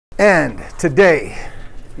And today,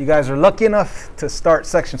 you guys are lucky enough to start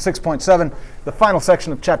section 6.7, the final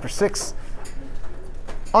section of chapter 6.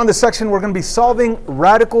 On this section, we're going to be solving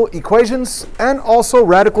radical equations and also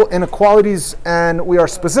radical inequalities, and we are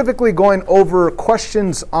specifically going over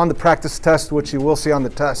questions on the practice test, which you will see on the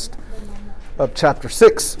test of chapter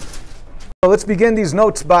 6. So let's begin these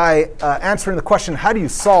notes by answering the question, how do you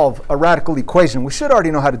solve a radical equation? We should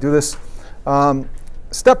already know how to do this.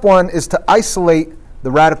 Step one is to isolate the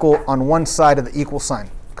radical on one side of the equal sign,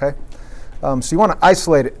 okay? So you want to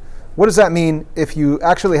isolate it. What does that mean? If you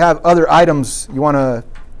actually have other items, you want to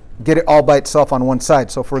get it all by itself on one side.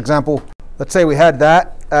 So for example, let's say we had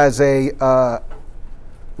that as a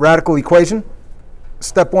radical equation.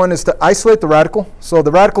 Step one is to isolate the radical. So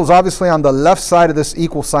the radical is obviously on the left side of this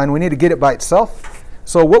equal sign. We need to get it by itself.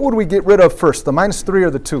 So what would we get rid of first, the minus 3 or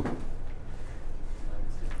the 2?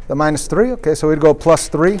 The minus 3, okay, so we'd go plus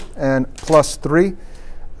 3 and plus 3.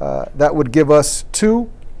 That would give us 2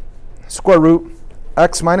 square root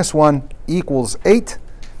x minus 1 equals 8.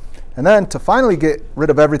 And then to finally get rid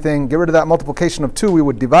of everything, get rid of that multiplication of 2, we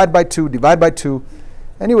would divide by 2,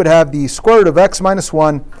 and you would have the square root of x minus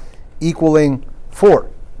 1 equaling 4.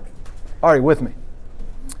 Are you with me?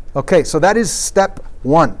 Okay, so that is step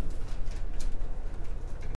one.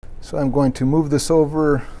 So I'm going to move this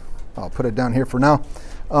over. I'll put it down here for now.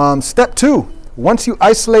 Step two, once you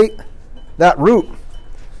isolate that root,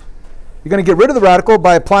 you're going to get rid of the radical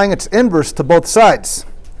by applying its inverse to both sides.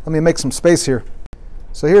 Let me make some space here.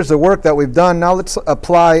 So here's the work that we've done. Now let's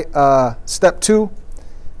apply step two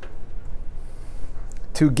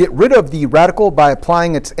to get rid of the radical by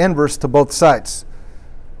applying its inverse to both sides.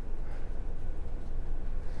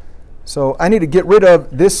 So I need to get rid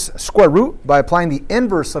of this square root by applying the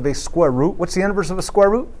inverse of a square root. What's the inverse of a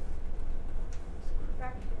square root?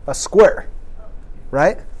 A square,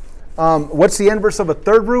 right? What's the inverse of a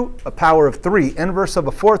third root? A power of 3. Inverse of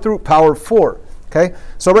a fourth root, power of 4. Okay,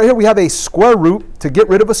 so right here we have a square root. To get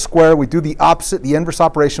rid of a square, we do the opposite, the inverse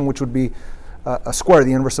operation, which would be a square,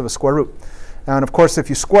 the inverse of a square root. And of course, if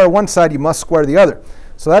you square one side, you must square the other.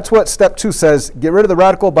 So that's what step 2 says. Get rid of the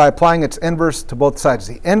radical by applying its inverse to both sides.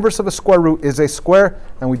 The inverse of a square root is a square,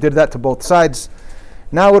 and we did that to both sides.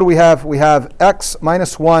 Now what do we have? We have x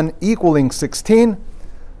minus 1 equaling 16.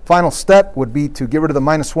 Final step would be to get rid of the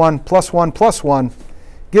minus 1 plus 1,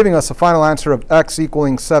 giving us a final answer of x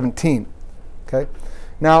equaling 17. Okay.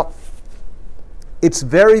 Now, it's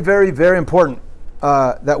very, very, very important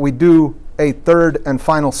that we do a third and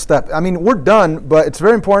final step. I mean, we're done, but it's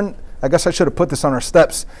very important. I guess I should have put this on our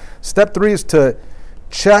steps. Step 3 is to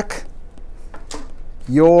check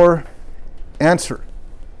your answer,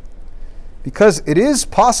 because it is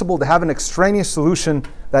possible to have an extraneous solution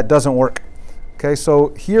that doesn't work. Okay, so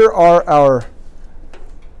here are our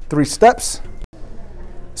 3 steps.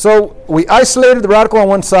 So we isolated the radical on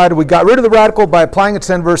one side, we got rid of the radical by applying its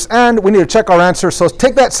inverse, and we need to check our answer. So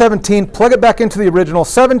take that 17, plug it back into the original.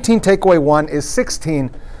 17 take away 1 is 16.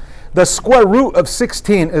 The square root of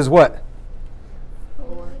 16 is what?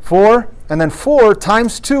 4. And then 4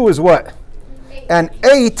 times 2 is what? 8. And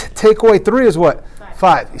 8 take away 3 is what?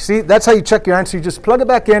 5. You see, that's how you check your answer. You just plug it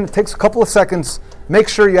back in. It takes a couple of seconds. Make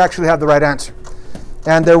sure you actually have the right answer.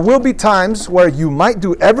 And there will be times where you might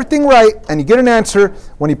do everything right and you get an answer.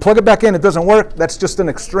 When you plug it back in, it doesn't work. That's just an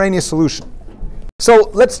extraneous solution. So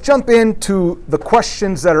let's jump into the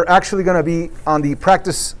questions that are actually going to be on the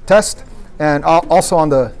practice test and also on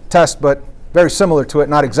the test, but very similar to it,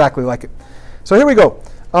 not exactly like it. So here we go.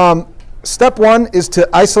 Step 1 is to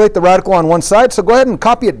isolate the radical on one side. So go ahead and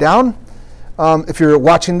copy it down. If you're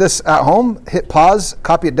watching this at home, hit pause,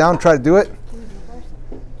 copy it down, try to do it.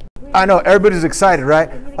 I know, everybody's excited, right?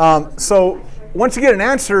 So once you get an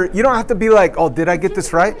answer, you don't have to be like, oh, did I get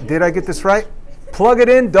this right? Did I get this right? Plug it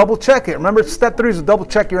in, double check it. Remember, step 3 is to double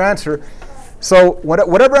check your answer. So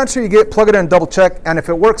whatever answer you get, plug it in, double check. And if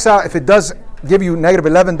it works out, if it does give you negative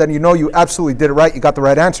 11, then you know you absolutely did it right. You got the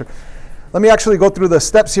right answer. Let me actually go through the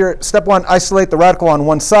steps here. Step 1, isolate the radical on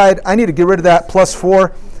one side. I need to get rid of that plus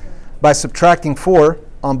 4 by subtracting 4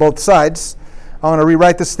 on both sides. I'm going to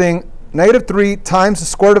rewrite this thing. Negative 3 times the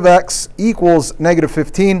square root of x equals negative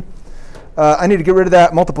 15. I need to get rid of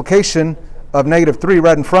that multiplication of negative 3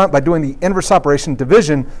 right in front by doing the inverse operation,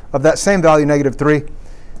 division of that same value, negative 3.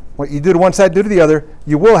 What you do to one side, do to the other.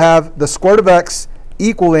 You will have the square root of x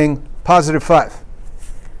equaling positive 5.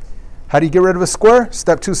 How do you get rid of a square?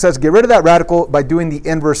 Step 2 says get rid of that radical by doing the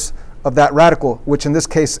inverse of that radical, which in this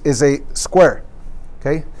case is a square.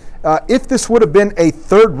 Okay. If this would have been a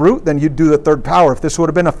third root, then you'd do the third power. If this would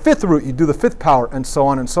have been a fifth root, you'd do the fifth power, and so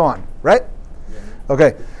on, right? Yeah.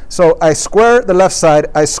 Okay, So I square the left side,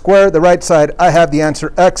 I square the right side, I have the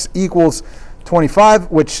answer x equals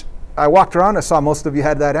 25, which I walked around, I saw most of you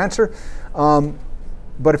had that answer.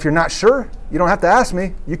 But if you're not sure, you don't have to ask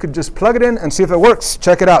me. You could just plug it in and see if it works.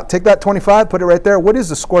 Check it out. Take that 25, put it right there. What is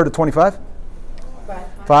the square root of 25?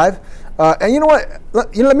 5. And you know what?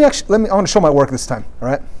 Let me. I want to show my work this time. All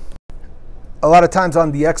right. A lot of times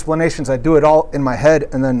on the explanations, I do it all in my head,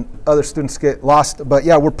 and then other students get lost. But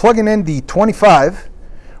yeah, we're plugging in the 25.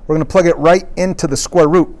 We're going to plug it right into the square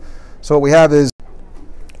root. So what we have is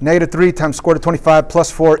negative 3 times square root of 25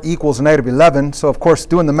 plus 4 equals negative 11. So of course,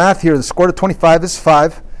 doing the math here, the square root of 25 is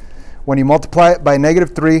 5. When you multiply it by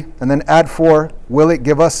negative 3 and then add 4, will it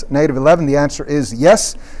give us negative 11? The answer is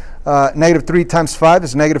yes. Negative 3 times 5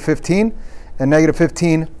 is negative 15. And negative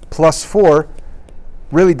 15 plus 4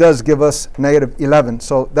 really does give us negative 11.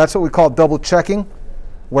 So that's what we call double checking.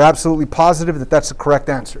 We're absolutely positive that that's the correct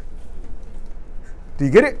answer. Do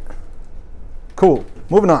you get it? Cool.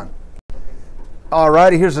 Moving on.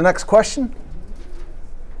 Alrighty, here's the next question.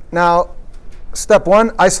 Now, step 1,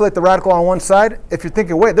 isolate the radical on one side. If you're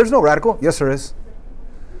thinking, wait, there's no radical. Yes, there is.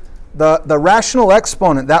 The rational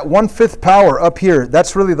exponent, that 1/5 power up here,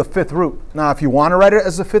 that's really the 5th root. Now, if you want to write it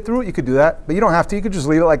as the 5th root, you could do that. But you don't have to. You could just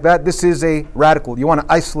leave it like that. This is a radical. You want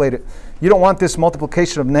to isolate it. You don't want this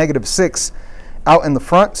multiplication of negative 6 out in the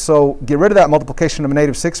front. So get rid of that multiplication of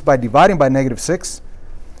negative 6 by dividing by negative 6.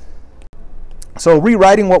 So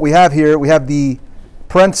rewriting what we have here, we have the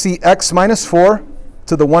parenthesis x minus 4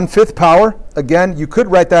 to the 1/5 power. Again, you could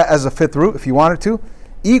write that as a 5th root if you wanted to.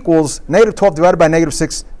 Equals negative 12 divided by negative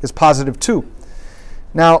 6 is positive 2.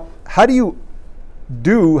 Now, how do you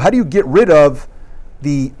get rid of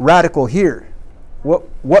the radical here?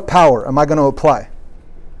 What power am I going to apply?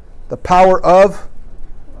 The power of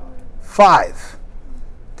 5.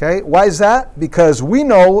 Okay, why is that? Because we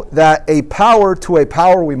know that a power to a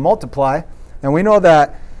power we multiply. And we know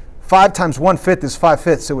that 5 times 1/5 is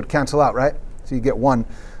 5/5, so it would cancel out, right? So you get 1.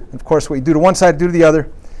 And of course, what you do to one side, do to the other.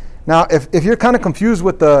 Now, if you're kind of confused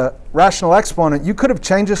with the rational exponent, you could have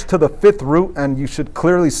changed this to the 5th root, and you should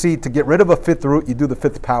clearly see to get rid of a 5th root, you do the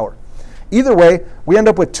 5th power. Either way, we end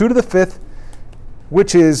up with 2 to the 5th,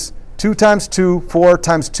 which is 2 times 2, 4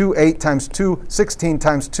 times 2, 8 times 2, 16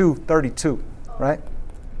 times 2, 32, right?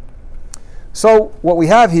 So what we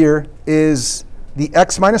have here is the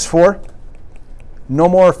x minus 4. No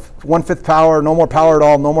more 1/5 power, no more power at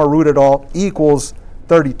all, no more root at all, equals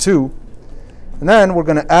 32. And then we're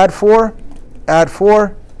going to add 4, add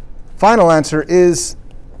 4. Final answer is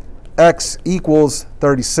x equals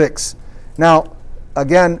 36. Now,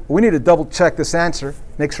 again, we need to double check this answer,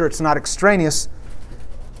 make sure it's not extraneous.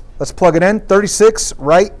 Let's plug it in. 36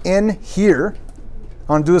 right in here. I'm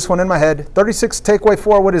going to do this one in my head. 36 take away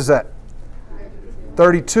 4, what is that?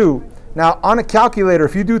 32. Now, on a calculator,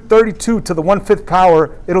 if you do 32 to the 1/5 power,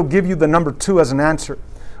 it'll give you the number 2 as an answer.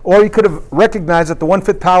 Or you could have recognized that the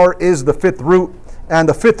 1/5 power is the 5th root, and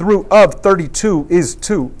the 5th root of 32 is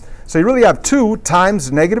 2. So you really have 2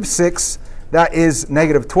 times negative 6. That is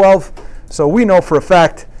negative 12. So we know for a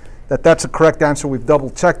fact that that's a correct answer. We've double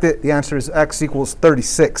checked it. The answer is x equals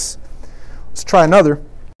 36. Let's try another.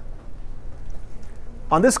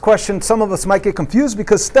 On this question, some of us might get confused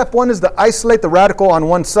because step 1 is to isolate the radical on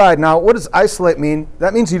one side. Now, what does isolate mean?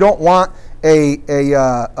 That means you don't want a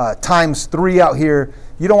times 3 out here.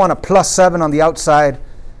 You don't want a plus 7 on the outside.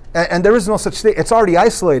 And there is no such thing. It's already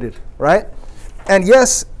isolated, right? And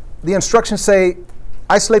yes, the instructions say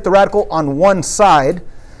isolate the radical on one side,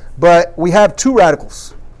 but we have 2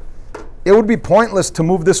 radicals. It would be pointless to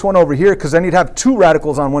move this one over here because then you'd have 2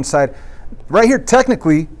 radicals on one side. Right here,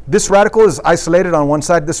 technically, this radical is isolated on one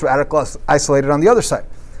side, this radical is isolated on the other side.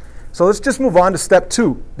 So let's just move on to step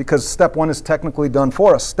 2 because step 1 is technically done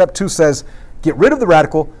for us. Step 2 says get rid of the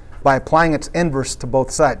radical by applying its inverse to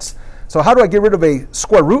both sides. So how do I get rid of a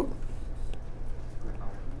square root?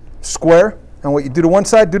 Square. And what you do to one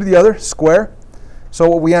side, do to the other, square. So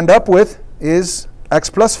what we end up with is x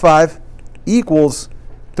plus 5 equals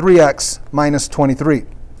 3x minus 23.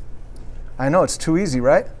 I know, it's too easy,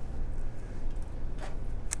 right?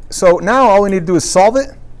 So now all we need to do is solve it.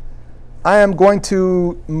 I am going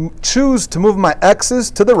to choose to move my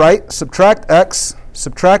x's to the right, subtract x,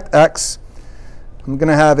 subtract x. I'm going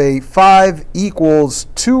to have a 5 equals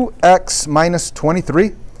 2x minus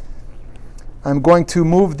 23. I'm going to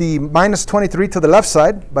move the minus 23 to the left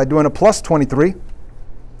side by doing a plus 23.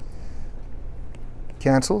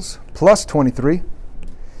 Cancels, plus 23.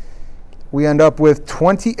 We end up with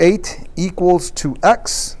 28 equals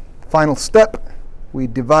 2x. Final step, we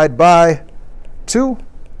divide by 2,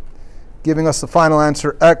 giving us the final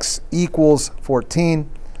answer, x equals 14.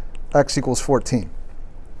 X equals 14.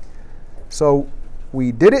 So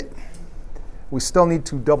we did it. We still need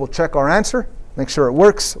to double check our answer, make sure it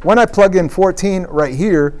works. When I plug in 14 right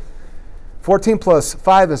here, 14 plus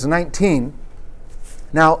 5 is 19.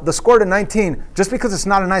 Now, the square root of 19, just because it's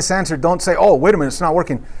not a nice answer, don't say, oh, wait a minute, it's not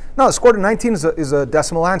working. No, the square root of 19 is a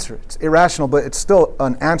decimal answer. It's irrational, but it's still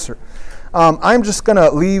an answer. I'm just going to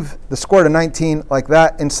leave the square root of 19 like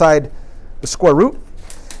that inside the square root.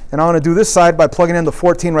 And I'm going to do this side by plugging in the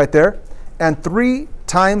 14 right there. And 3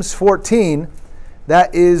 times 14,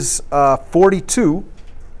 that is 42.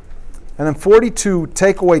 And then 42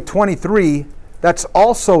 take away 23, that's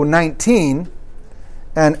also 19.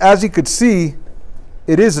 And as you could see,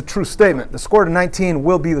 it is a true statement. The square root of 19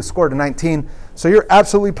 will be the square root of 19. So you're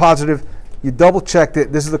absolutely positive. You double checked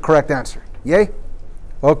it. This is the correct answer. Yay?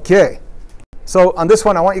 Okay. So on this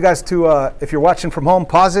one, I want you guys to, if you're watching from home,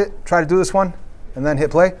 pause it. Try to do this one and then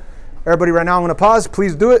hit play. Everybody right now, I'm going to pause.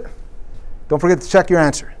 Please do it. Don't forget to check your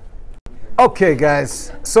answer. Okay,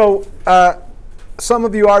 guys. So some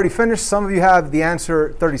of you already finished. Some of you have the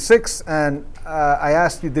answer 36. And I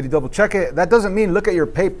asked you, did you double check it? That doesn't mean look at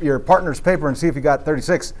your partner's paper and see if you got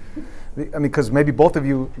 36. I mean, because maybe both of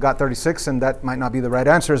you got 36 and that might not be the right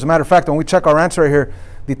answer. As a matter of fact, when we check our answer right here,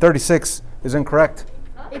 the 36 is incorrect.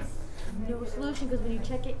 It's no solution because when you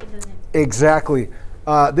check it, it doesn't. Exactly.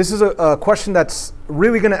 This is a question that's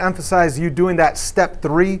really going to emphasize you doing that step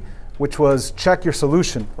 3, which was check your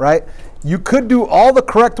solution, right? You could do all the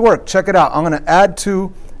correct work. Check it out. I'm going to add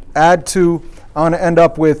 2. I'm going to end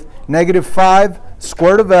up with -5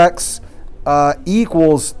 square root of x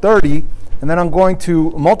equals 30. And then I'm going to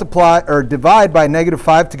multiply or divide by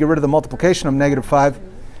 -5 to get rid of the multiplication of -5.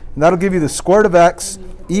 And that'll give you the square root of x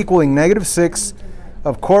equaling -6.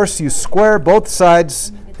 Of course, you square both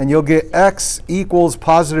sides and you'll get x equals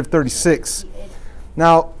positive 36.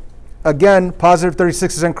 Now, again, positive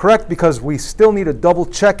 36 is incorrect because we still need to double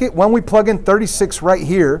check it. When we plug in 36 right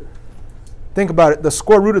here, think about it. The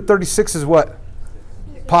square root of 36 is what?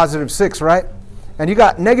 Positive 6, right? And you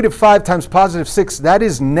got -5 times positive 6. That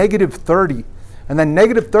is -30. And then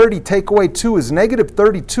 -30 take away 2 is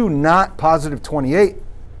 -32, not positive 28.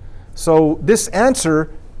 So this answer,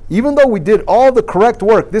 even though we did all the correct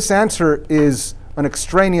work, this answer is an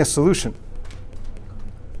extraneous solution.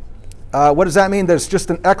 What does that mean? There's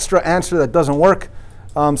just an extra answer that doesn't work.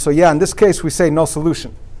 So yeah, in this case, we say no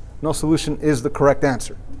solution. No solution is the correct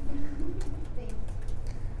answer.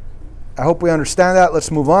 I hope we understand that.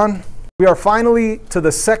 Let's move on. We are finally to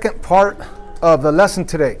the second part of the lesson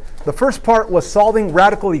today. The first part was solving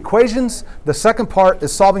radical equations. The second part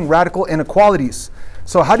is solving radical inequalities.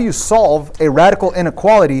 So how do you solve a radical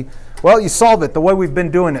inequality? Well, you solve it the way we've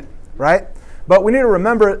been doing it, right? But we need to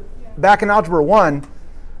remember back in Algebra 1,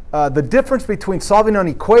 the difference between solving an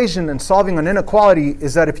equation and solving an inequality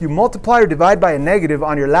is that if you multiply or divide by a negative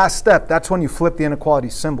on your last step, that's when you flip the inequality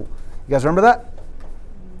symbol. You guys remember that?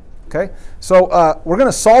 Okay, so we're going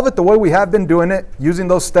to solve it the way we have been doing it, using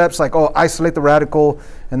those steps like, oh, isolate the radical,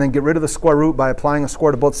 and then get rid of the square root by applying a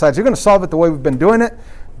square to both sides. You're going to solve it the way we've been doing it.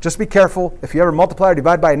 Just be careful. If you ever multiply or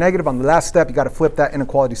divide by a negative on the last step, you got to flip that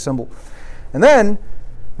inequality symbol. And then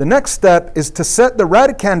the next step is to set the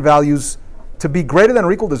radicand values to be greater than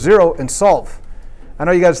or equal to 0 and solve. I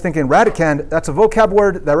know you guys are thinking radicand, that's a vocab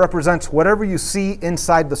word that represents whatever you see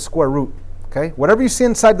inside the square root. Okay, whatever you see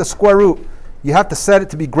inside the square root, you have to set it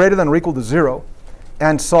to be greater than or equal to 0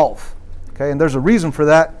 and solve. Okay, and there's a reason for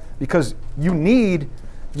that, because you need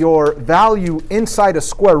your value inside a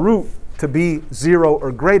square root to be 0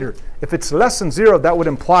 or greater. If it's less than 0, that would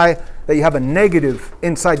imply that you have a negative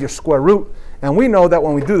inside your square root. And we know that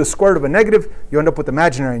when we do the square root of a negative, you end up with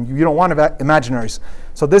imaginary, and you don't want imaginaries.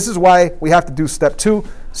 So this is why we have to do step 2,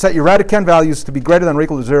 set your radicand values to be greater than or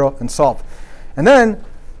equal to 0 and solve. And then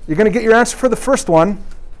you're going to get your answer for the first one.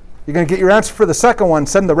 You're going to get your answer for the second one,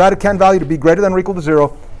 setting the radicand value to be greater than or equal to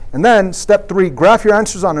 0. And then step 3, graph your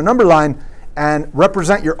answers on a number line and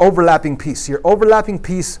represent your overlapping piece. Your overlapping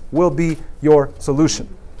piece will be your solution.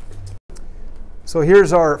 So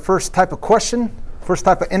here's our first type of question, first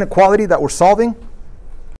type of inequality that we're solving.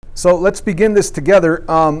 So let's begin this together.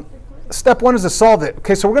 Step 1 is to solve it.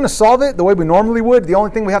 Okay, so we're going to solve it the way we normally would. The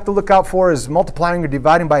only thing we have to look out for is multiplying or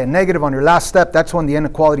dividing by a negative on your last step. That's when the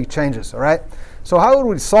inequality changes, all right? So how would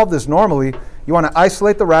we solve this normally? You want to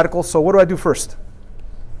isolate the radical. So what do I do first?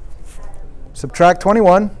 Subtract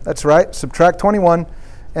 21. That's right. Subtract 21.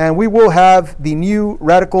 And we will have the new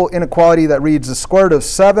radical inequality that reads the square root of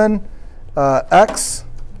 7x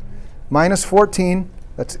minus 14.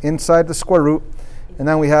 That's inside the square root. And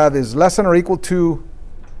then we have is less than or equal to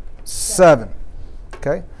 7.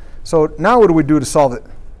 Okay. So now what do we do to solve it?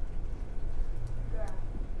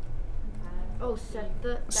 Oh, 7.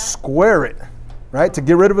 Square it, right? To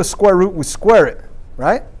get rid of a square root, we square it,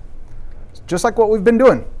 right? Just like what we've been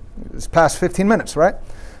doing this past 15 minutes, right?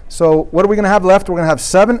 So what are we going to have left? We're going to have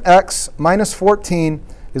 7x minus 14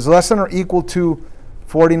 is less than or equal to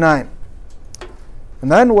 49.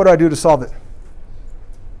 And then what do I do to solve it?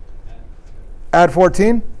 Add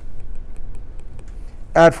 14.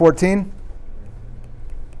 Add 14.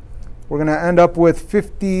 We're going to end up with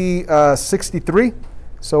 63.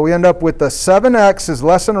 So we end up with the 7x is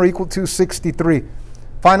less than or equal to 63.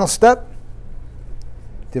 Final step.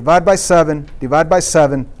 Divide by 7. Divide by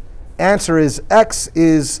 7. Answer is x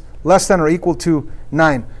is less than or equal to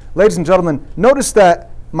 9. Ladies and gentlemen, notice that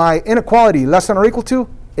my inequality, less than or equal to,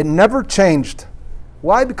 it never changed.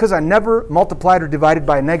 Why? Because I never multiplied or divided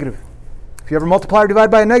by a negative. If you ever multiply or divide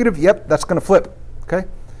by a negative, yep, that's going to flip. Okay?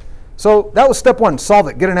 So that was step one. Solve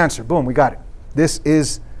it. Get an answer. Boom, we got it. This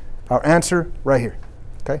is our answer right here.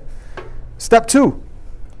 Okay? Step two.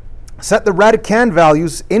 Set the radicand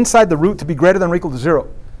values inside the root to be greater than or equal to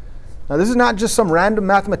 0. Now, this is not just some random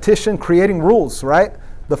mathematician creating rules, right?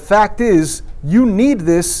 The fact is, you need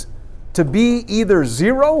this to be either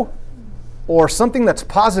 0 or something that's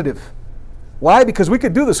positive. Why? Because we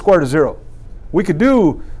could do the square root of 0. We could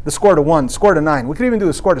do the square root of 1, square root of 9. We could even do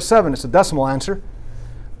the square root of 7. It's a decimal answer.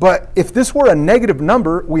 But if this were a negative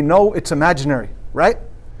number, we know it's imaginary, right?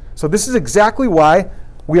 So this is exactly why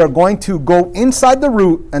we are going to go inside the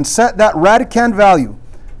root and set that radicand value,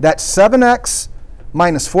 that 7x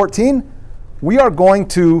minus 14, we are going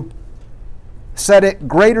to set it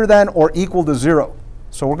greater than or equal to 0.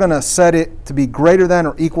 So we're going to set it to be greater than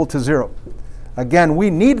or equal to 0. Again, we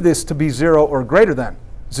need this to be 0 or greater than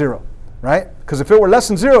 0, right? Because if it were less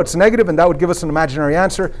than 0, it's negative, and that would give us an imaginary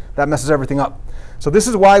answer. That messes everything up. So this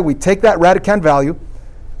is why we take that radicand value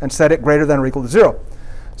and set it greater than or equal to 0.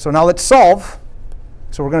 So now let's solve.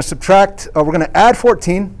 So we're going to subtract, we're going to add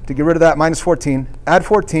 14 to get rid of that minus 14. Add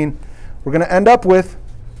 14. We're going to end up with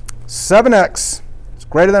 7x is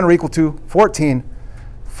greater than or equal to 14.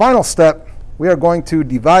 Final step, we are going to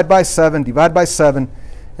divide by 7,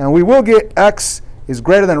 and we will get x is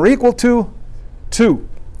greater than or equal to 2.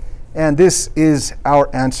 And this is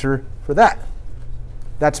our answer for that.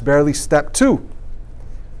 That's barely step 2.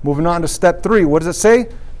 Moving on to step 3, what does it say?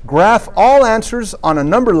 Graph all answers on a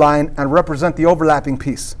number line and represent the overlapping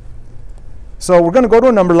piece. So we're going to go to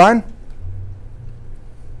a number line.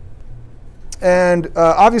 And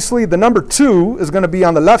obviously the number 2 is going to be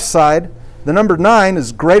on the left side. The number 9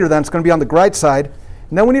 is greater than, it's going to be on the right side.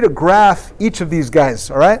 And then we need to graph each of these guys,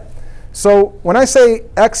 all right? So when I say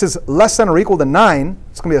x is less than or equal to 9,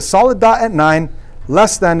 it's going to be a solid dot at 9.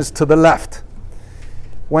 Less than is to the left.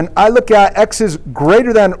 When I look at x is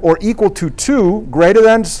greater than or equal to 2, greater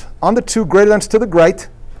than's on the 2, greater than's to the right.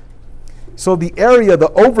 So the area,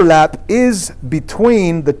 the overlap, is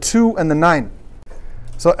between the 2 and the 9.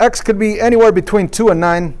 So x could be anywhere between 2 and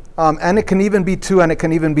 9, and it can even be 2 and it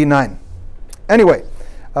can even be 9. Anyway,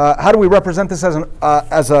 how do we represent this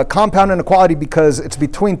as a compound inequality? Because it's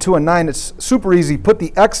between 2 and 9, it's super easy. Put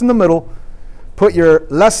the x in the middle, put your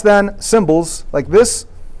less than symbols like this,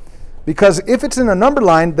 because if it's in a number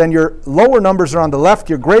line, then your lower numbers are on the left,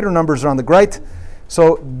 your greater numbers are on the right.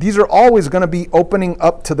 So these are always going to be opening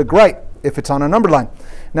up to the right if it's on a number line.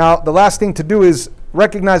 Now, the last thing to do is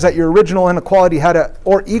recognize that your original inequality had a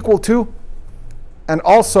or equal to, and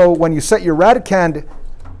also when you set your radicand,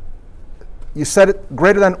 you set it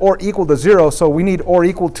greater than or equal to 0, so we need or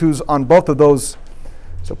equal to's on both of those.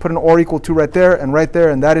 So put an or equal to right there,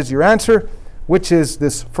 and that is your answer, which is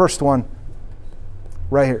this first one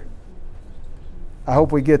right here. I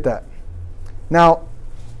hope we get that. Now,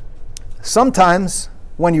 sometimes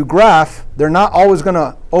when you graph, they're not always going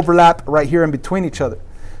to overlap right here in between each other.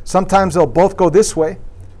 Sometimes they'll both go this way,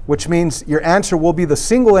 which means your answer will be the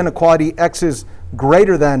single inequality x is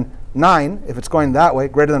greater than 9, if it's going that way,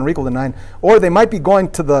 greater than or equal to 9. Or they might be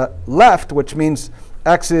going to the left, which means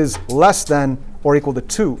x is less than or equal to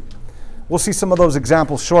 2. We'll see some of those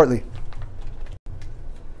examples shortly.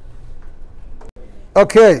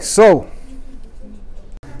 Okay, so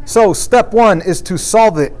step 1 is to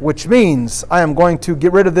solve it, which means I am going to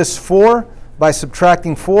get rid of this 4 by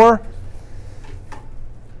subtracting 4.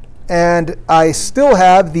 And I still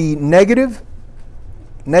have the negative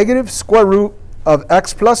square root of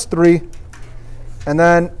x plus 3. And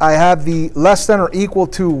then I have the less than or equal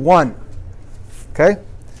to 1. Okay?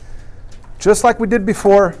 Just like we did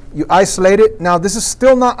before, you isolate it. Now, this is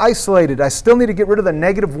still not isolated. I still need to get rid of the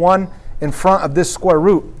negative 1 in front of this square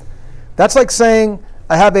root. That's like saying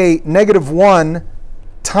I have a negative 1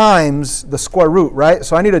 times the square root, right?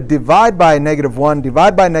 So I need to divide by negative 1,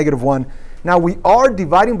 divide by negative 1, Now we are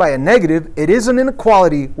dividing by a negative. It is an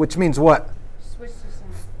inequality, which means what? Switch the sign.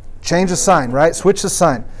 Change the sign, right? Switch the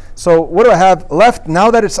sign. So what do I have left?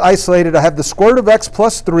 Now that it's isolated, I have the square root of x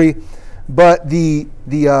plus 3, but the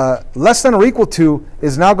less than or equal to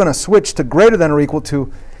is now going to switch to greater than or equal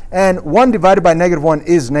to, and 1 divided by negative 1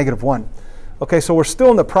 is negative 1. Okay, so we're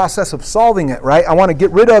still in the process of solving it, right? I want to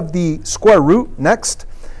get rid of the square root next.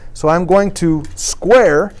 So I'm going to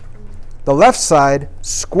square the left side,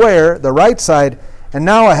 square the right side, and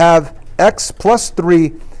now I have x plus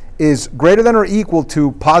 3 is greater than or equal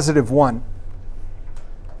to positive 1.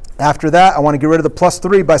 After that, I want to get rid of the plus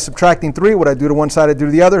 3 by subtracting 3. What I do to one side, I do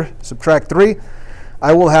to the other. Subtract 3.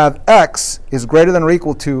 I will have x is greater than or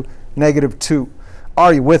equal to negative 2.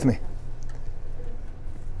 Are you with me?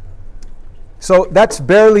 So that's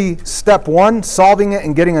barely step 1, solving it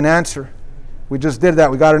and getting an answer. We just did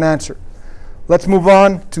that. We got an answer. Let's move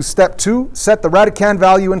on to step 2. Set the radicand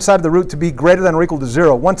value inside of the root to be greater than or equal to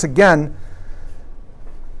 0. Once again,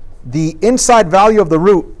 the inside value of the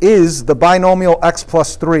root is the binomial x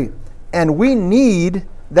plus 3. And we need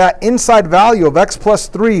that inside value of x plus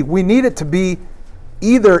 3, we need it to be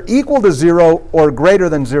either equal to 0 or greater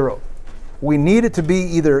than 0. We need it to be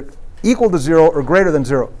either equal to 0 or greater than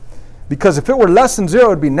 0. Because if it were less than 0, it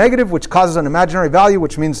would be negative, which causes an imaginary value,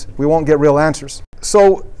 which means we won't get real answers.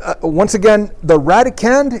 So once again, the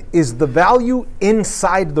radicand is the value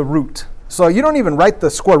inside the root. So you don't even write the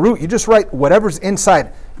square root. You just write whatever's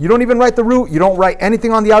inside. You don't even write the root. You don't write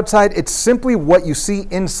anything on the outside. It's simply what you see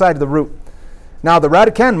inside the root. Now, the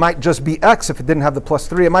radicand might just be x if it didn't have the plus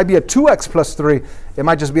 3. It might be a 2x plus 3. It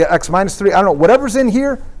might just be a x minus 3. I don't know. Whatever's in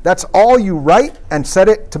here, that's all you write and set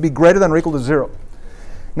it to be greater than or equal to 0.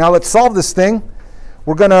 Now, let's solve this thing.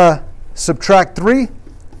 We're going to subtract 3.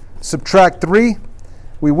 Subtract 3.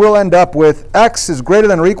 We will end up with x is greater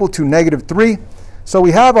than or equal to negative 3. So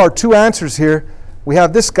we have our two answers here. We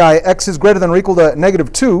have this guy, x is greater than or equal to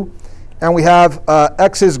negative 2. And we have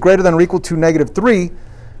x is greater than or equal to negative 3.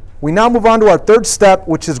 We now move on to our third step,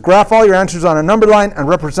 which is graph all your answers on a number line and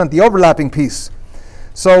represent the overlapping piece.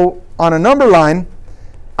 So on a number line,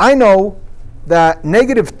 I know that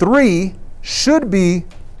negative 3 should be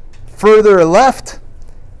further left,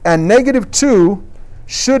 and negative 2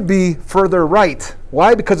 should be further right.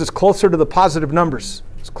 Why? Because it's closer to the positive numbers.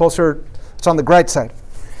 It's closer, it's on the right side.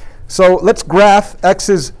 So let's graph x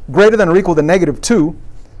is greater than or equal to negative 2.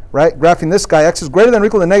 Right? Graphing this guy, x is greater than or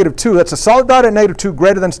equal to negative 2. That's a solid dot at negative 2,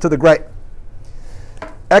 greater than's to the right.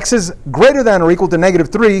 X is greater than or equal to negative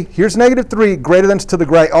 3. Here's negative 3, greater than's to the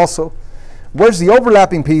right also. Where's the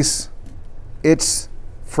overlapping piece? It's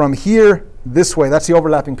from here this way. That's the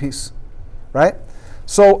overlapping piece. Right?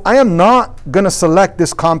 So I am not going to select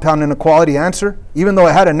this compound inequality answer, even though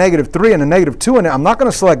it had a negative 3 and a negative 2 in it. I'm not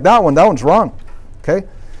going to select that one. That one's wrong. Okay?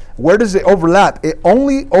 Where does it overlap? It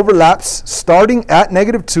only overlaps starting at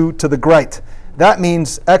negative 2 to the right. That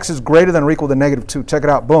means x is greater than or equal to negative 2. Check it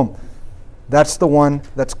out. Boom. That's the one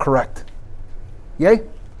that's correct. Yay?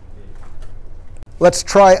 Let's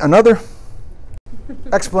try another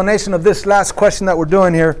explanation of this last question that we're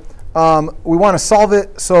doing here. We want to solve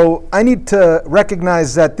it, so I need to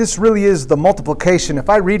recognize that this really is the multiplication. If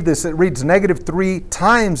I read this, it reads negative 3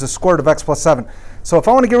 times the square root of x plus 7. So if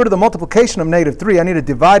I want to get rid of the multiplication of negative 3, I need to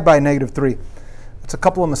divide by negative 3. That's a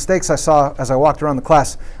couple of mistakes I saw as I walked around the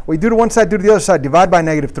class. What you do to one side, do to the other side, divide by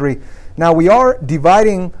negative 3. Now we are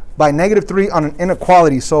dividing by negative 3 on an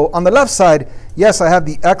inequality. So on the left side, yes, I have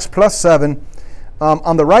the x plus 7.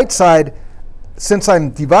 On the right side, since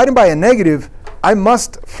I'm dividing by a negative, I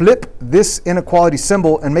must flip this inequality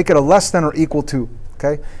symbol and make it a less than or equal to.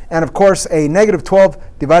 Okay? And of course, a negative 12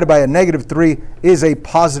 divided by a negative 3 is a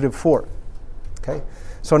positive 4. Okay?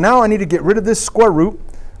 So now I need to get rid of this square root.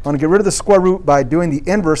 I want to get rid of the square root by doing the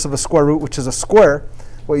inverse of a square root, which is a square.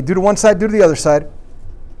 What you do to one side, do to the other side.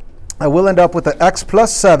 I will end up with the x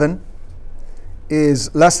plus 7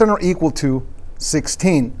 is less than or equal to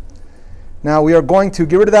 16. Now we are going to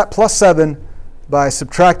get rid of that plus 7 by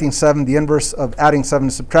subtracting 7, the inverse of adding 7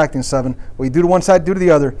 is subtracting 7. What you do to one side, do to the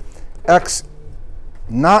other. X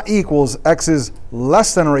not equals, x is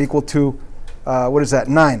less than or equal to, what is that,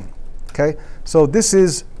 9. Okay, so this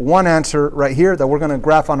is one answer right here that we're going to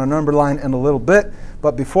graph on a number line in a little bit.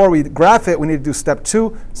 But before we graph it, we need to do step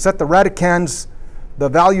 2, set the radicands, the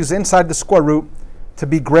values inside the square root, to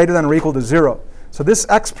be greater than or equal to 0. So this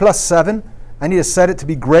x plus 7, I need to set it to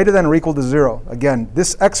be greater than or equal to 0. Again,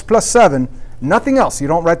 this x plus 7, nothing else. You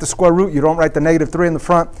don't write the square root. You don't write the negative 3 in the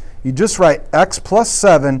front. You just write x plus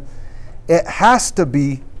 7. It has to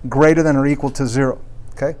be greater than or equal to 0.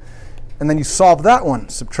 Okay? And then you solve that one.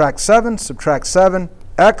 Subtract 7,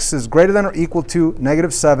 x is greater than or equal to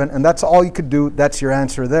 -7, and that's all you could do. That's your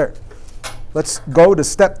answer there. Let's go to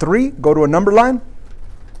step 3, go to a number line.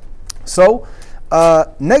 So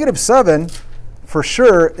 -7 for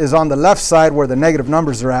sure is on the left side where the negative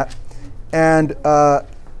numbers are at, and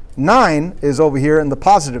 9 is over here in the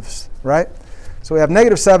positives, right? So we have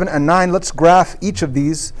 -7 and 9. Let's graph each of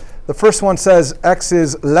these. The first one says x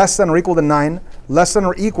is less than or equal to 9, less than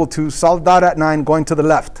or equal to, solid dot at 9, going to the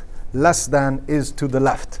left. Less than is to the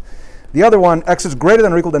left. The other one, x is greater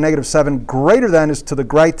than or equal to -7, greater than is to the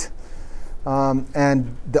right,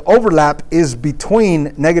 and the overlap is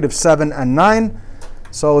between -7 and 9.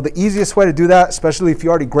 So the easiest way to do that, especially if you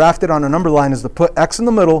already graphed it on a number line, is to put x in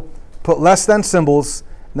the middle, put less than symbols,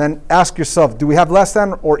 and then ask yourself, do we have less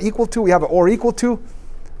than or equal to? We have an or equal to,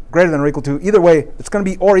 greater than or equal to. Either way, it's going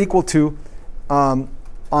to be or equal to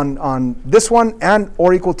on this one, and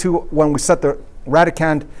or equal to when we set the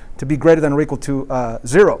radicand to be greater than or equal to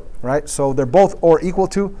 0, right? So they're both or equal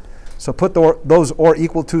to. So put those or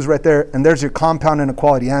equal to's right there, and there's your compound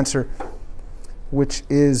inequality answer, which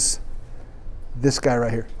is this guy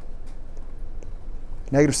right here.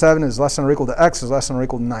 -7 is less than or equal to x is less than or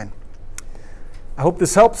equal to 9. I hope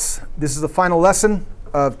this helps. This is the final lesson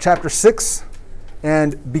of chapter 6.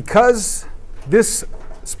 And because this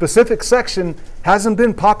specific section hasn't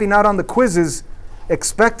been popping out on the quizzes,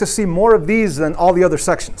 expect to see more of these than all the other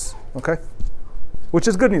sections, okay? Which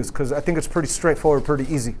is good news, because I think it's pretty straightforward, pretty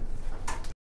easy.